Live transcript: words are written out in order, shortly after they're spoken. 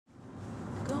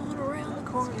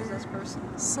corner. Excuse this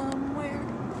person. Somewhere.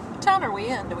 What town are we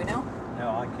in? Do we know? No,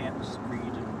 I can't read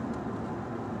and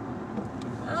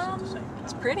at the same time.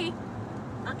 It's pretty.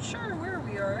 Not sure where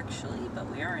we are actually, but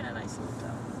we are in a nice little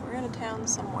town. We're in a town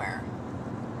somewhere.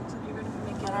 So you're going to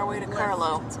be making On our way to left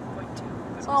Carlo. at some point too.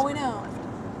 That's all we know.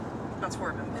 That's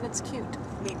where I'm And it's cute.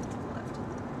 leaning to the left.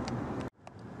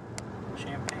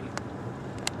 Champagne.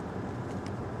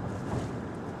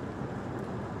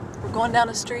 We're going down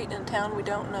a street in a town we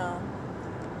don't know.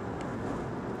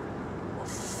 We'll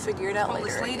figure it out Oh, later,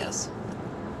 this I lady. guess.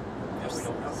 Yeah, we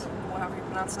don't know. However you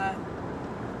pronounce that.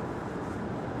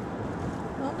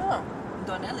 I don't know.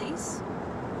 Donnelly's.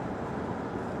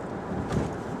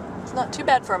 It's not too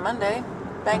bad for a Monday.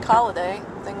 Bank holiday.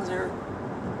 Things are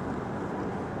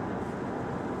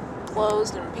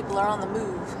closed and people are on the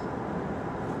move.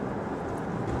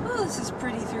 Oh, this is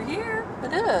pretty through here.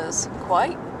 It is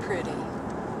quite pretty.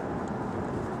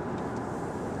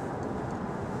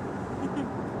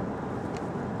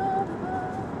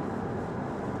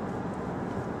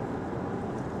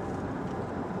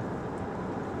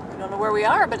 I don't know where we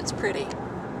are, but it's pretty.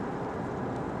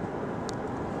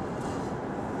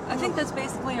 I think that's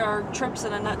basically our trips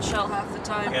in a nutshell half the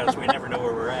time. Yeah, so we never know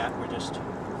where we're at. We're just...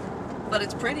 But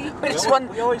it's pretty.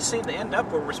 We always seem to end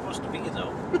up where we're supposed to be,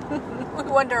 though. We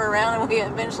wander around and we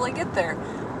eventually get there.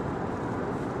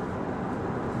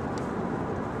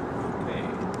 Okay.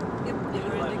 Yep, you're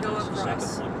ready to go That's the second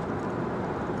across. one.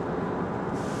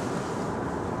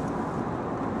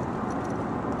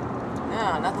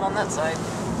 Yeah, nothing on that side.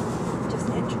 Just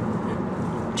an inch.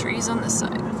 Trees on this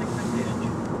side. I think that's the edge.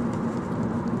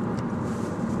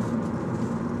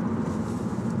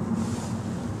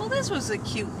 Well, this was a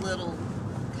cute little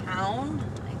town,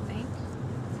 I think.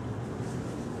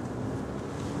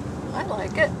 I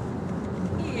like it.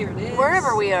 Here it is.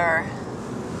 Wherever we are.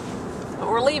 But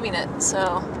we're leaving it,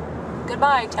 so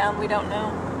goodbye, town we don't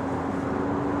know.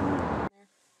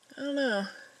 I don't know.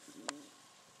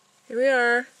 Here we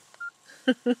are.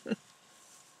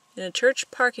 In a church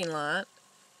parking lot.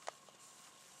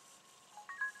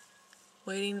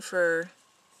 Waiting for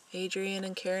Adrian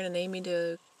and Karen and Amy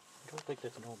to I don't think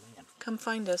that's an old man. come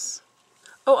find us.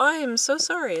 Oh, I am so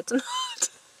sorry. It's not.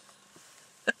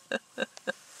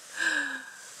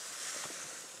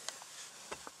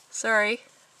 Sorry.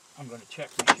 I'm going to check.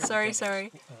 Make sure Sorry, everything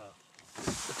sorry.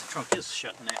 is, that the trunk is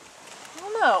shut in that. I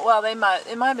don't know. Well, it might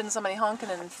have been somebody honking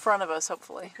in front of us,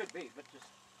 hopefully. Could be, but just...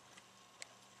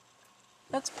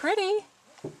 That's pretty.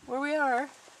 Where we are.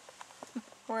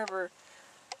 Wherever.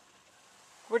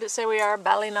 Where did it say we are?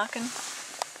 Ballyknockin?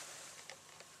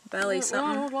 Bally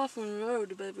something. Hold off on the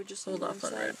road, but we're just Hold off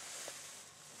on the road.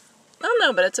 I don't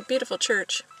know, but it's a beautiful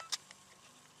church.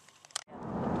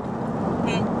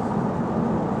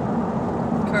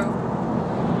 Crow.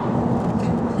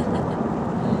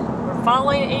 We're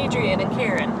following Adrian and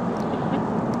Karen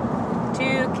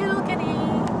to Kilkenny.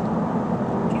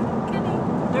 Kilkenny.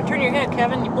 Don't turn your head,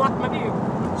 Kevin. You blocked my view.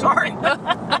 Sorry!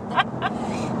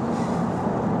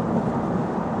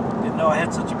 Didn't know I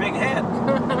had such a big head.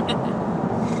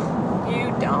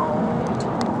 You don't.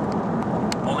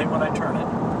 Only when I turn it.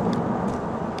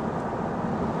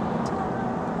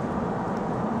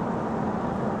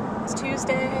 It's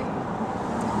Tuesday.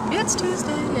 It's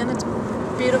Tuesday and it's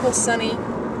beautiful, sunny.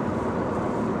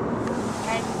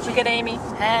 Look at Amy.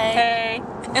 Hey. Hey.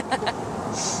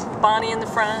 Bonnie in the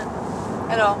front.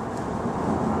 Hello.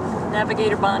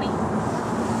 Navigator Bonnie.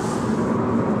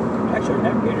 Actually, our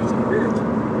navigator's in the rear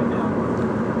right now.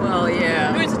 Well, I'm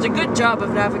yeah. doing such a good job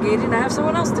of navigating, I have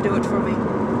someone else to do it for me.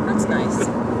 That's nice.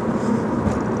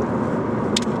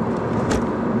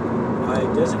 I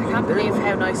I designated can't believe very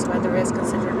how nice weather is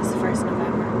considering it's the 1st of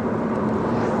November.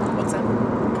 What's that? I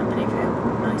can't believe how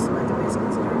nice weather is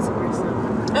considering it's the 1st of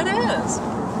November. It is.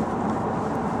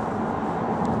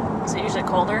 Is it usually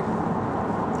colder?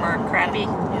 Or crappy?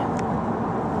 Yeah.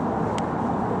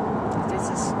 This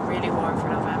is really warm for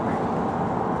November.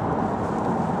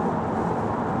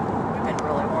 We've been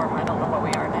really warm. I don't know what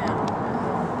we are now.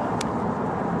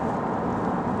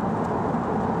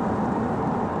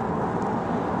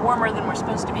 Warmer than we're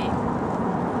supposed to be.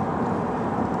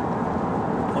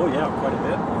 Oh yeah, quite a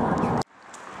bit.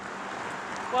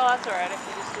 Well, that's alright. If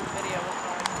you just do a video,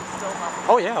 it's still nothing.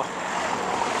 Oh yeah.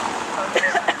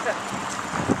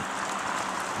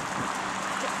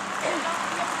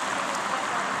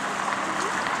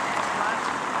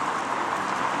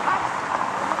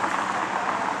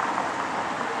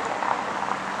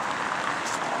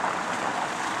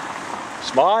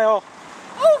 Smile.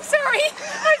 Oh, sorry!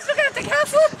 I was looking at the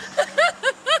castle!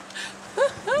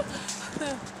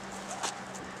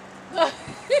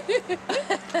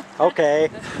 Okay.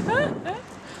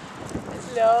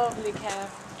 Lovely cow.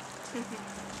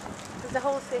 Because the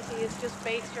whole city is just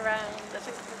based around the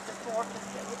fortress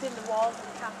within the walls of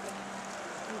the castle.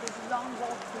 And there's long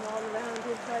walks and all around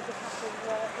inside the castle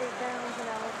grounds and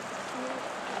all.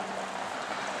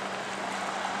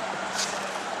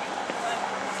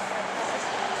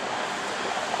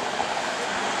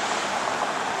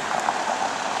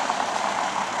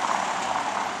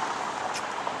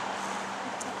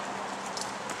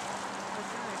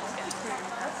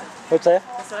 What's that?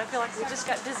 So I feel like we just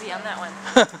got dizzy on that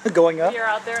one. Going up? We were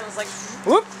out there and it was like,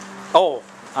 Whoop! Oh,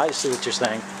 I see what you're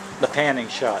saying. The panning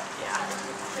shot. yeah.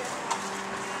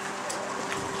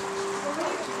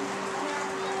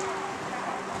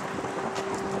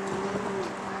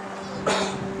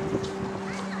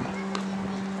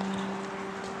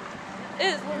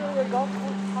 It is literally a golf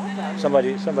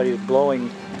course. Somebody's blowing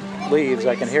leaves.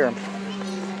 I can hear them.